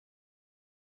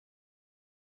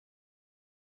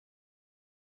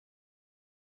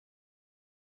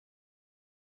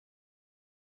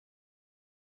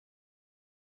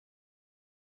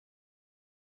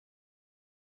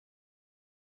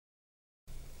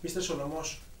Mr.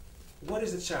 Solomos, what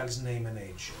is the child's name and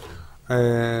age?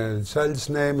 The child's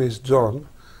name is John.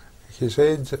 His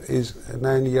age is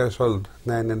 9 years old,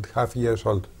 9.5 years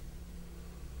old.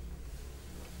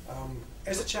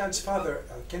 As a child's father,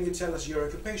 can you tell us your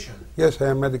occupation? Yes, I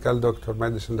am a medical doctor,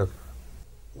 medicine doctor.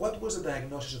 What was the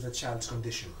diagnosis of the child's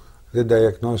condition? The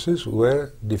diagnoses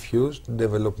were diffuse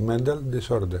developmental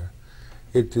disorder.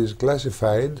 It is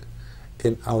classified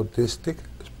in autistic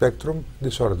spectrum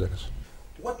disorders.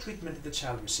 What treatment did the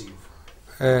child receive?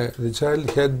 The child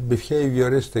had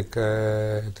behavioristic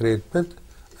treatment.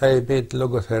 I made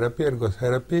logotherapy,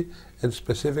 ergotherapy, and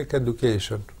specific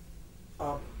education.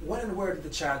 When and where did the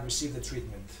child receive the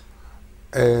treatment?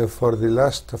 For the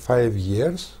last 5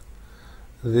 years,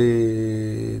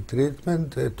 the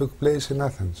treatment took place in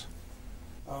Athens.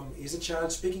 Is the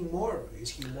child speaking more? Is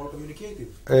he more communicative?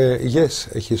 Yes,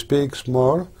 he speaks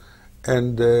more,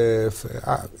 and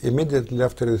immediately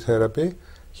after the therapy,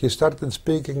 he started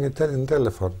speaking in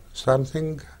telephone,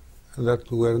 something that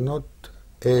we were not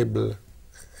able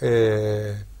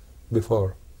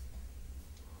before.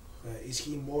 Is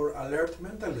he more alert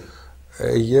mentally?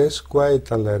 Yes,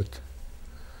 quite alert.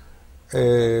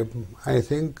 I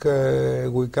think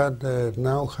we can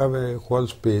now have a whole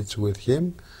speech with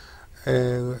him.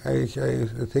 I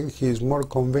think he is more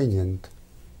convenient.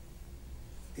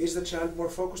 Is the child more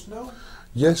focused now?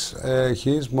 Yes,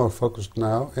 he is more focused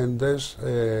now, and there's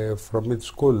from its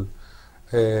school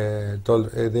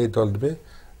they told me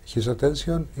his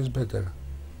attention is better.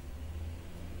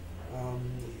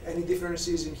 Any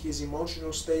differences in his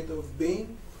emotional state of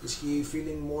being? Is he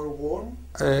feeling more warm?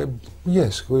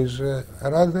 Yes, he is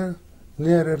rather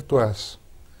nearer to us.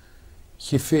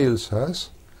 He feels us,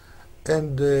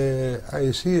 and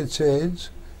I see a change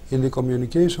in the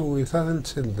communication with other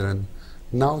children.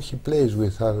 Now he plays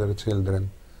with other children.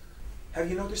 Have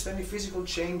you noticed any physical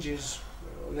changes,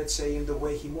 let's say, in the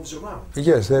way he moves around?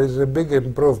 Yes, there is a big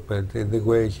improvement in the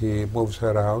way he moves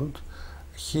around.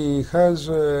 He has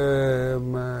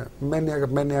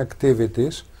many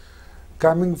activities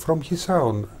coming from his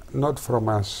own, not from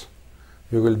us.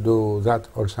 You will do that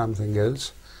or something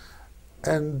else.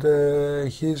 And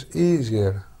he's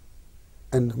easier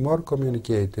and more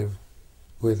communicative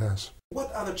with us.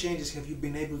 What other changes have you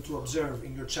been able to observe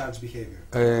in your child's behavior?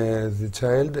 The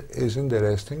child is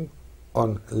interested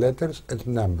on letters and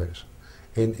numbers,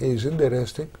 and is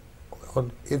interested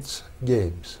on its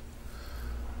games.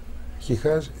 He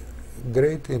has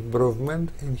great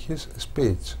improvement in his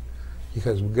speech. He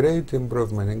has great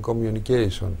improvement in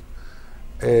communication,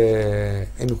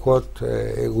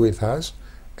 with us,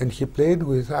 and he played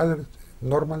with other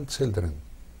normal children.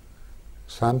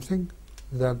 Something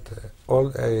that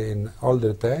in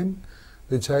older time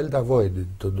the child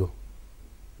avoided to do.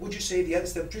 Would you say the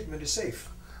Autistic treatment is safe?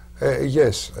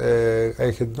 Yes,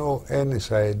 I had no any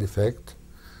side effect.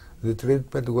 The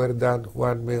treatment were done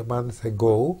 1 month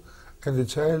ago, and the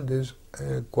child is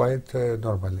quite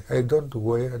normal. I don't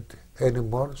worry any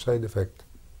more side effect.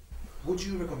 Would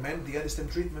you recommend the Autistic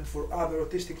treatment for other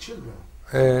autistic children?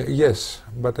 Yes,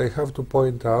 but I have to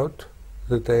point out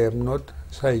that I am not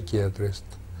psychiatrist.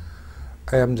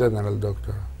 I am general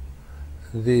doctor.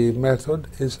 The method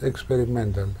is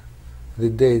experimental. The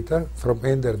data from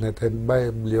internet and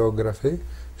bibliography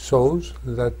shows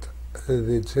that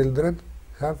the children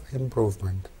have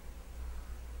improvement.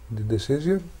 The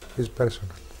decision is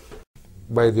personal.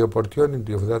 By the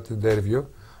opportunity of that interview,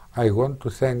 I want to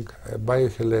thank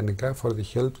BioHellenica for the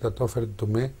help that offered to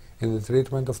me in the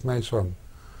treatment of my son.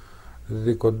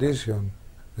 The condition,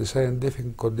 the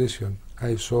scientific condition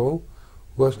I saw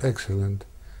was excellent.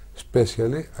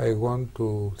 Especially, I want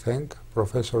to thank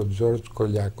Professor George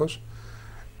Koliakos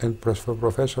and Professor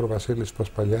Vasilis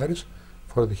Paspaliaris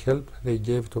for the help they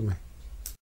gave to me.